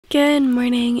Good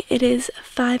morning, it is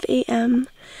 5 a.m.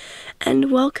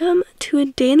 and welcome to a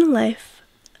day in the life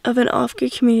of an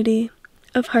off-grid community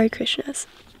of Hare Krishnas.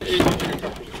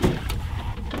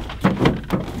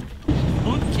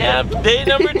 Boot camp day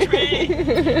number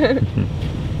 3!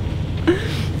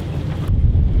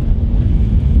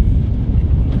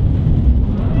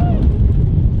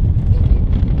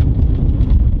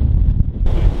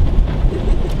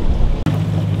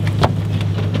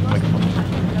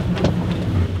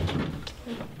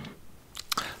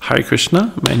 Hare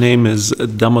Krishna, my name is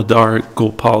Damodar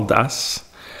Gopal Das,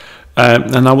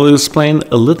 and I will explain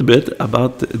a little bit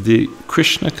about the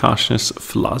Krishna Conscious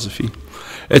philosophy.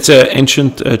 It's an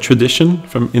ancient tradition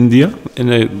from India, and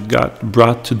it got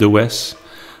brought to the West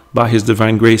by His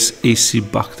Divine Grace A.C.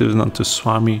 Bhaktivedanta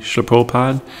Swami Srila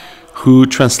Prabhupada, who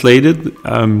translated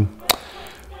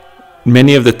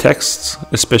many of the texts,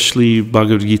 especially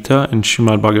Bhagavad Gita and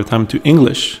Srimad Bhagavatam, to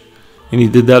English. And he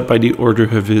did that by the order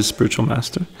of his spiritual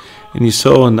master. And he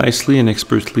so nicely and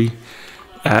expertly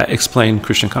explained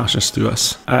Krishna Conscious to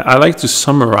us. I like to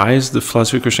summarize the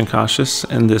philosophy of Krishna Conscious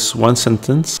in this one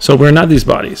sentence. So we're not these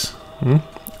bodies.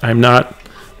 I'm not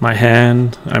my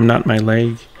hand. I'm not my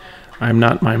leg. I'm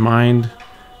not my mind.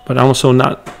 But I'm also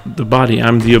not the body.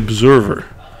 I'm the observer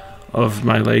of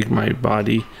my leg, my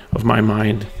body, of my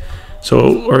mind.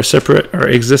 So our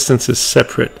existence is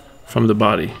separate from the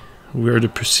body. We're the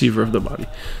perceiver of the body.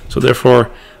 So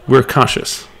therefore, we're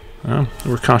conscious.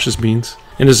 We're conscious beings.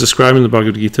 And it's described in the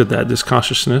Bhagavad Gita that this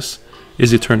consciousness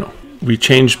is eternal. We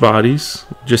change bodies,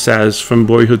 just as from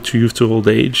boyhood to youth to old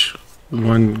age,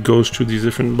 one goes through these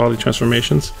different body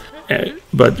transformations,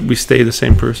 but we stay the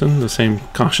same person, the same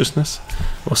consciousness.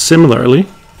 Well, similarly,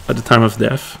 at the time of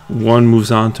death, one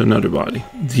moves on to another body.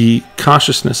 The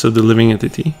consciousness of the living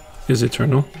entity is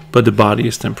eternal, but the body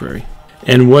is temporary.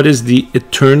 And what is the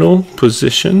eternal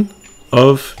position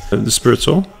of the spirit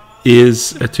soul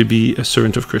is to be a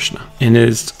servant of Krishna. In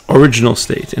its original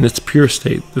state, in its pure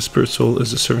state, the spirit soul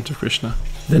is a servant of Krishna.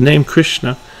 The name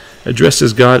Krishna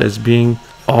addresses God as being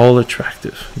all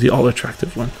attractive, the all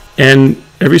attractive one. And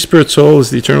every spirit soul is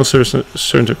the eternal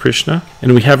servant of Krishna.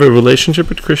 And we have a relationship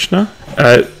with Krishna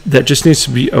that just needs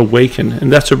to be awakened.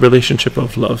 And that's a relationship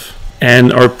of love.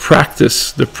 And our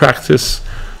practice, the practice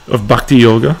of bhakti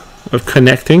yoga, of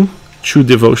connecting true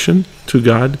devotion to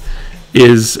God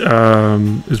is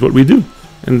what we do.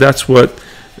 And that's what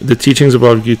the teachings of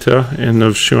Bhagavad Gita and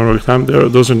of Srimad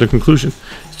Bhagavatam, those are the conclusion.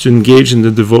 It's to engage in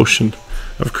the devotion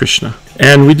of Krishna.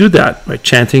 And we do that by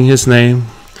chanting His name,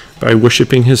 by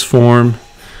worshipping His form,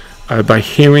 by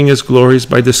hearing His glories,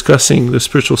 by discussing the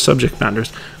spiritual subject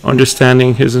matters,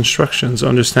 understanding His instructions,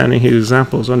 understanding His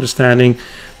examples, understanding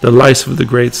the lives of the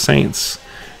great saints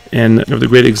and of the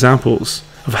great examples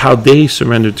of how they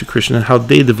surrendered to Krishna and how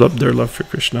they developed their love for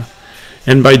Krishna.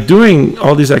 And by doing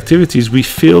all these activities, we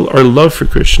feel our love for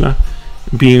Krishna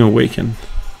being awakened.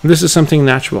 And this is something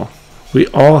natural. We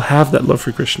all have that love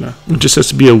for Krishna. It just has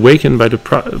to be awakened by the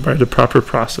proper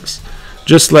process.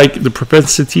 Just like the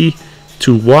propensity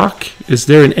to walk is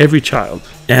there in every child.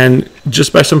 And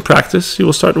just by some practice, you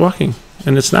will start walking.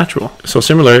 And it's natural. So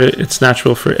similarly, it's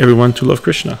natural for everyone to love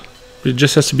Krishna. It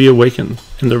just has to be awakened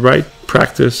in the right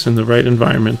practice, in the right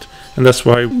environment. And that's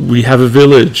why we have a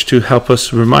village to help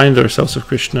us remind ourselves of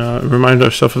Krishna, remind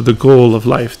ourselves of the goal of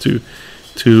life, to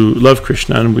love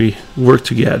Krishna. And we work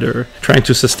together, trying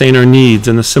to sustain our needs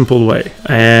in a simple way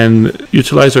and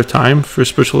utilize our time for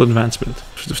spiritual advancement,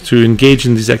 to engage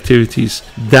in these activities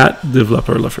that develop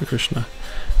our love for Krishna.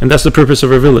 And that's the purpose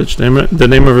of our village. The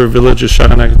name of our village is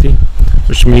Sharanagati,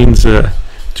 which means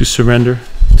to surrender,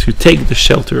 to take the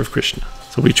shelter of Krishna.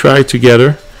 So we try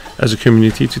together as a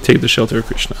community to take the shelter of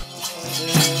Krishna.